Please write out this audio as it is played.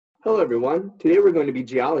Hello everyone, today we're going to be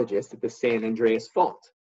geologists at the San Andreas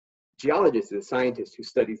Fault. Geologist is a scientist who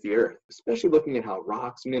studies the earth, especially looking at how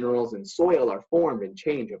rocks, minerals, and soil are formed and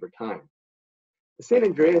change over time. The San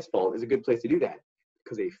Andreas Fault is a good place to do that,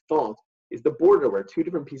 because a fault is the border where two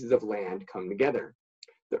different pieces of land come together.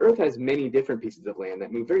 The earth has many different pieces of land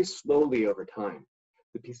that move very slowly over time.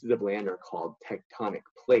 The pieces of land are called tectonic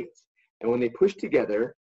plates, and when they push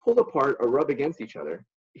together, pull apart, or rub against each other,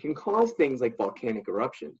 it can cause things like volcanic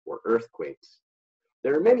eruptions or earthquakes.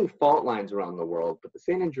 There are many fault lines around the world, but the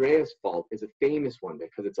San Andreas Fault is a famous one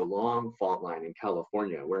because it's a long fault line in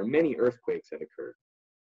California where many earthquakes have occurred.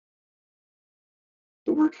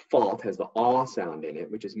 The word fault has the aw sound in it,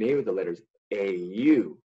 which is made with the letters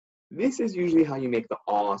AU. This is usually how you make the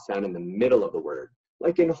aw sound in the middle of the word,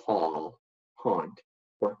 like in haul, haunt,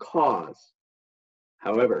 or cause.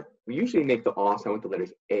 However, we usually make the aw sound with the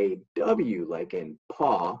letters AW, like in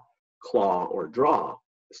paw, claw, or draw,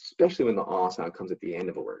 especially when the aw sound comes at the end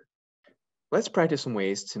of a word. Let's practice some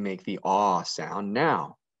ways to make the aw sound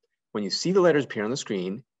now. When you see the letters appear on the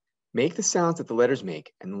screen, make the sounds that the letters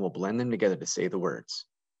make, and then we'll blend them together to say the words.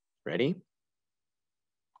 Ready?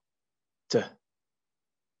 T,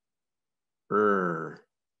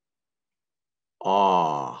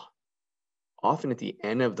 aw. Often at the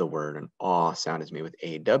end of the word, an aw sound is made with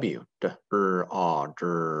AW. Aw,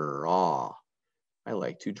 aw. I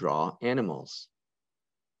like to draw animals.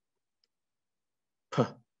 P,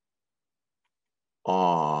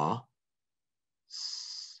 aw,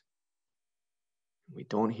 s. We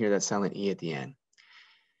don't hear that silent E at the end.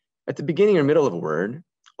 At the beginning or middle of a word,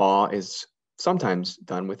 aw is sometimes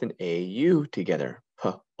done with an AU together.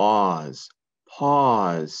 Pause,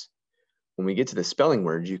 pause. When we get to the spelling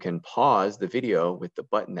words, you can pause the video with the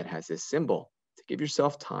button that has this symbol to give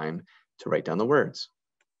yourself time to write down the words.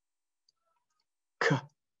 K,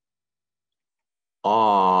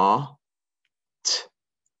 aw, t.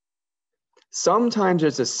 Sometimes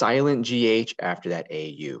there's a silent GH after that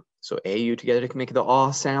AU. So AU together can make the aw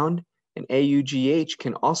sound, and AUGH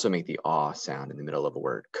can also make the aw sound in the middle of a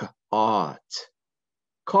word. Caught,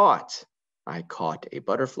 caught. I caught a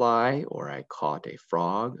butterfly, or I caught a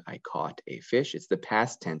frog, I caught a fish. It's the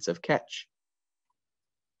past tense of catch.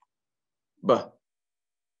 B,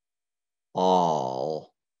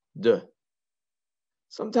 all, d.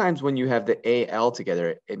 Sometimes when you have the AL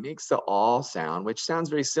together, it makes the all sound, which sounds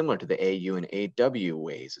very similar to the AU and AW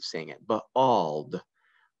ways of saying it. Bald,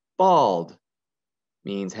 bald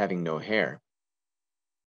means having no hair.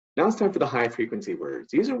 Now it's time for the high frequency words.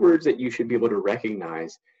 These are words that you should be able to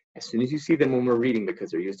recognize as soon as you see them when we're reading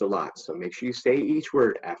because they're used a lot. So make sure you say each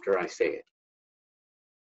word after I say it.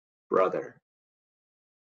 Brother,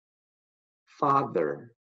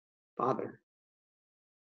 father, father,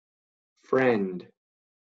 friend,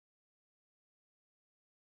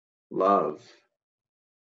 love,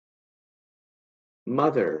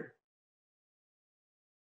 mother,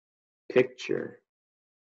 picture.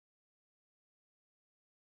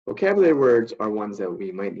 Vocabulary words are ones that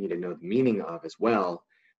we might need to know the meaning of as well,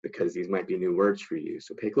 because these might be new words for you.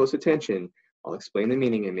 So pay close attention. I'll explain the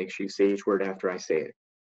meaning and make sure you say each word after I say it.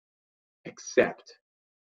 Accept.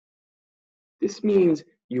 This means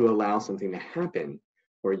you allow something to happen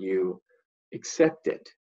or you accept it.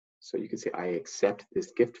 So you can say, I accept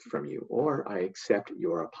this gift from you, or I accept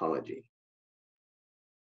your apology.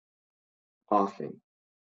 Often.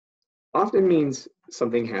 Often means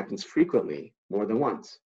something happens frequently, more than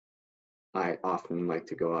once. I often like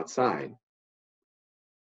to go outside.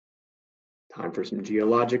 Time for some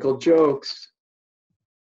geological jokes.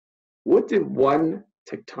 What did one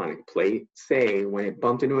tectonic plate say when it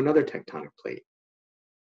bumped into another tectonic plate?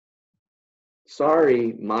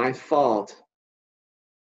 Sorry, my fault.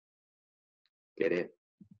 Get it?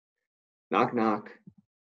 Knock, knock.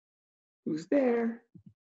 Who's there?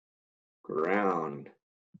 Ground.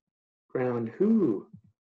 Ground who?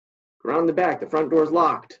 Ground the back. The front door's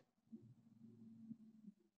locked.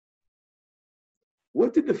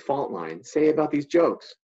 What did the fault line say about these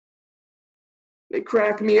jokes? They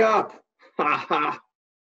crack me up. Ha ha.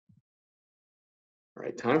 All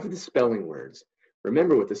right, time for the spelling words.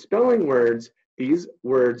 Remember, with the spelling words, these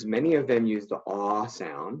words, many of them use the aw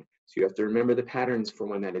sound. So you have to remember the patterns for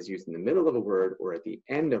when that is used in the middle of a word or at the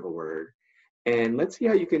end of a word. And let's see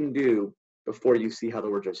how you can do before you see how the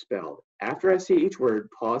words are spelled. After I say each word,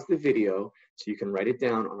 pause the video so you can write it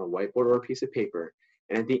down on a whiteboard or a piece of paper.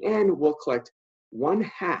 And at the end, we'll collect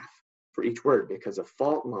 1/2 for each word because a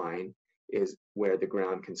fault line is where the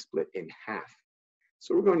ground can split in half.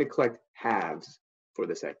 So we're going to collect halves for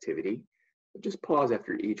this activity. Just pause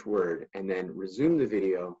after each word and then resume the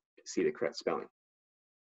video to see the correct spelling.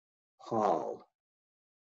 Haul,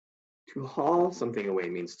 To haul something away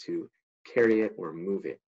means to carry it or move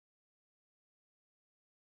it.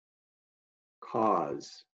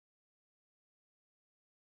 Cause.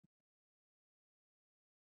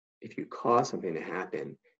 If you cause something to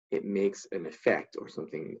happen, it makes an effect or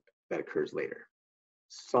something that occurs later.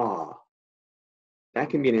 Saw. That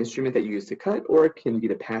can be an instrument that you use to cut, or it can be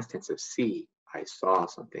the past tense of see. I saw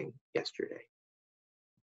something yesterday.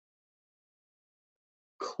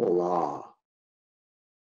 Claw.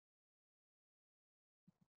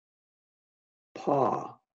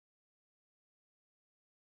 Paw.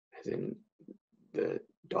 As in the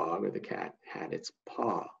dog or the cat had its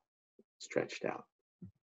paw stretched out.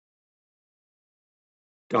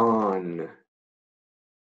 Dawn.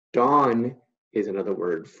 Dawn is another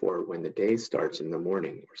word for when the day starts in the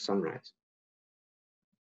morning or sunrise.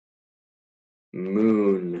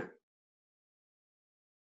 Moon.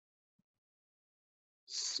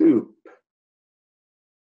 Soup.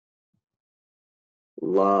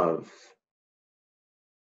 Love.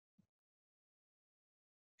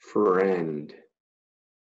 Friend.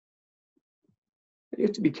 You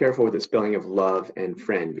have to be careful with the spelling of love and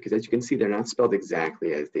friend, because as you can see, they're not spelled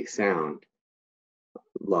exactly as they sound.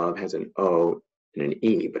 Love has an O and an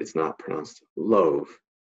E, but it's not pronounced love.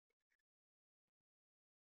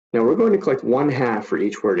 Now we're going to collect 1/2 for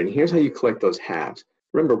each word, and here's how you collect those halves.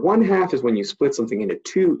 Remember, 1/2 is when you split something into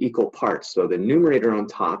 2 equal parts. So the numerator on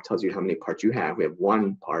top tells you how many parts you have. We have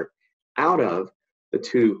 1 part out of the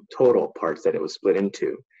 2 total parts that it was split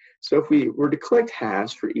into. So if we were to collect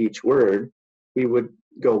halves for each word, we would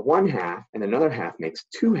go 1/2, and another half makes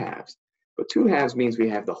 2 halves. But 2 halves means we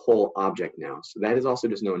have the whole object now. So that is also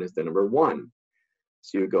just known as the number 1.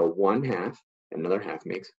 So you go 1/2, and another half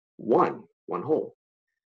makes 1 whole.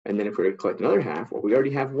 And then if we're to collect another half, well, we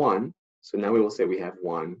already have 1. So now we will say we have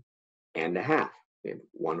 1 1/2. We have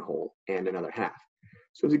 1 whole and another half.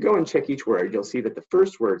 So as we go and check each word, you'll see that the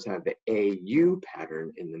first words have the AU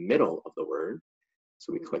pattern in the middle of the word.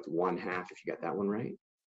 So we collect 1/2 if you got that one right.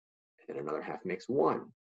 And then another half makes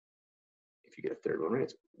 1. If you get a third one right,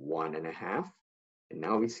 it's 1 1/2. And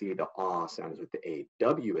now we see the aw sounds with the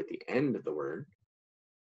AW at the end of the word.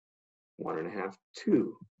 1 1/2,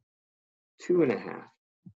 2, 2 1/2,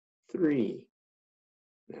 3.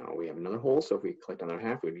 Now we have another whole, so if we collect another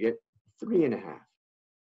half, we'd get 3 1/2.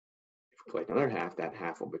 If we collect another half, that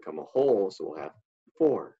half will become a whole, so we'll have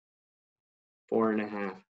 4, 4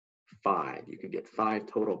 1/2, 5. You can get 5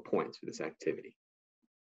 total points for this activity.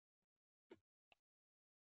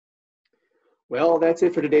 Well, that's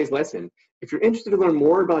it for today's lesson. If you're interested to learn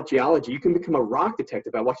more about geology, you can become a rock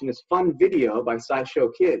detective by watching this fun video by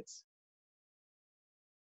SciShow Kids.